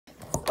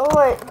All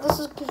right, this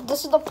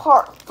is the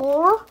part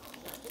 4.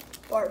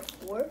 Part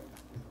 4.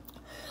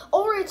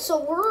 All right,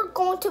 so we're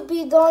going to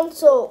be done.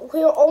 So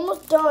we're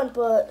almost done,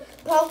 but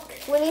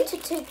we need to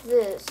take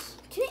this.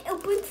 Can you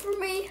open it for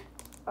me?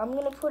 I'm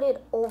gonna put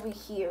it over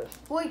here.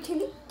 Wait, can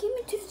you give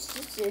me the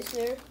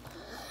scissors?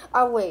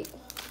 I'll wait.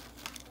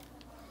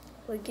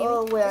 Wait,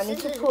 I need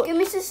to put. Give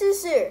me the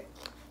scissors.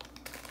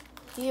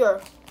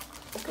 Here.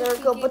 There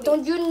we go. But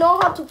don't you know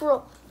how to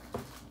throw?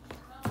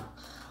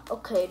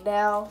 Okay,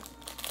 now.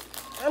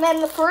 And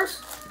then the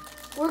first,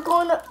 we're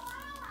going to.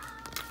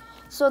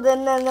 So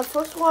then the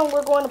first one,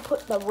 we're going to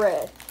put the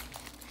red.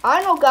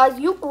 I know, guys,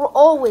 you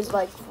always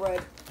like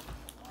red.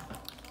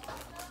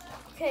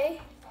 Okay.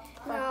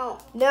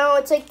 Now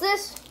it's like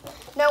this.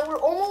 Now we're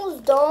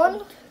almost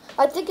done.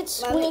 I think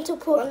it's we need to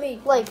put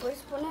like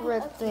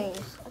red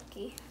things.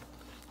 Okay.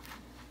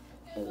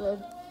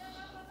 Red,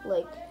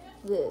 like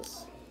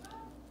this.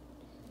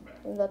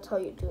 And that's how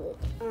you do it.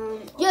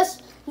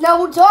 Yes. Now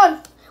we're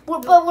done.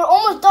 But we're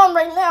almost done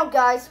right now,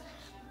 guys.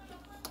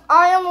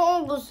 I am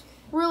almost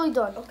really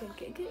done.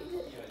 Okay.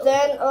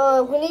 Then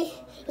we need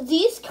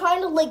these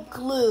kind of like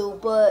glue,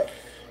 but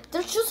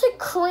there's just a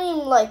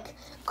cream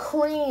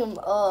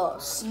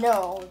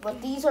snow,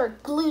 but these are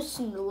glue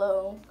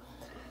snow.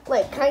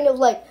 Like kind of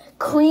like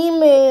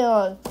cream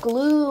and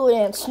glue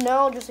and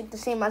snow, just like the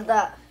same as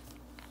that.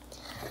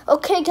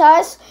 Okay,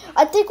 guys,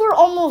 I think we're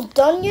almost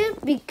done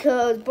yet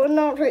but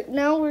not right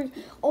now.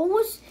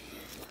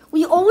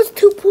 We always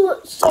to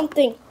put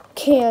something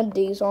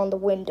candies on the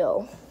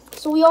window.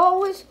 So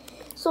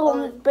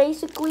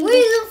basically. Wait,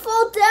 it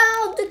fall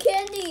down the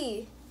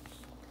candy.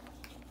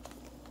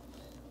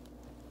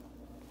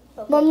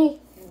 Okay. Mommy,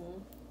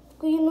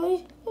 you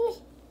know.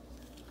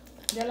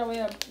 Ya la voy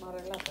a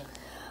arreglar.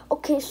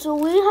 Okay, so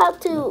we have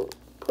to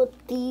put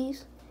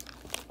these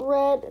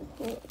red.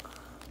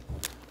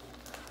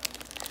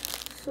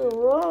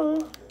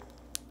 So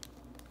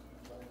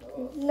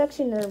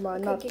actually, never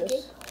mind, not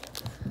this.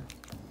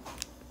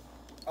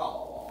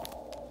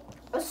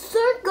 A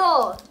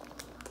circle.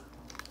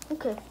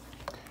 Okay.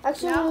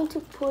 Actually, we need to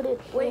put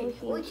it over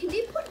here. Wait, can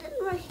you put it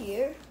right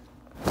here?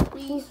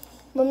 Please.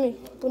 Mami,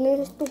 pon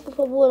esto por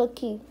favor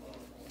aquí.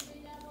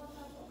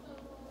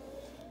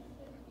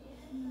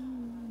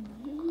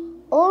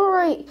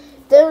 Alright,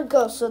 there we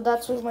go. So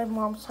that's where my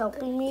mom's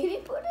helping me. Can you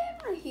put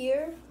it right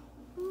here?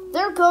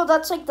 There we go,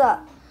 that's like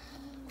that.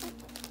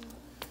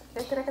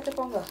 ¿Qué quieres que te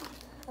ponga?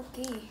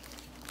 Aquí.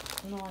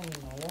 No.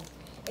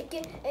 Es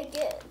que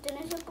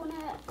tienes que poner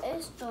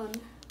esto.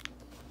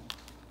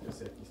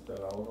 Ese aquí está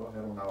la hoja,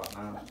 era una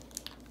banana.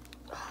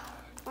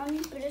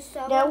 Mami, pero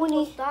está Now we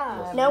need.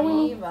 Now we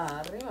need.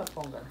 Arriba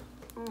ponga.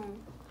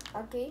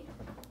 Aquí.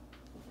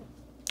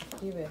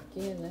 Aquí ve,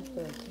 aquí en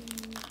esto de aquí.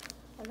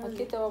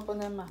 Aquí te voy a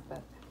poner más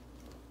verde.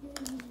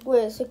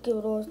 Pues se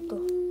quebró esto.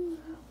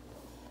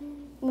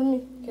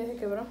 Mami, ¿Qué se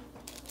quebró?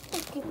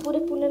 aquí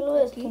puedes ponerlo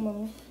esto,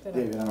 mami.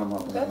 Sí, ya no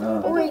vamos a poner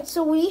nada. Alright,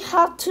 so we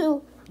have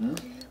to.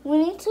 We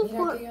need to Mira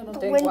put que yo no the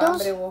tengo windows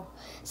hambre, vos.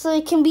 so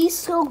it can be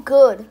so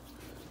good.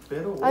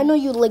 Pero, I know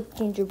you like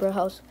gingerbread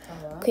house.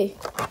 Ajá. Okay.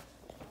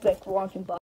 Like walking by.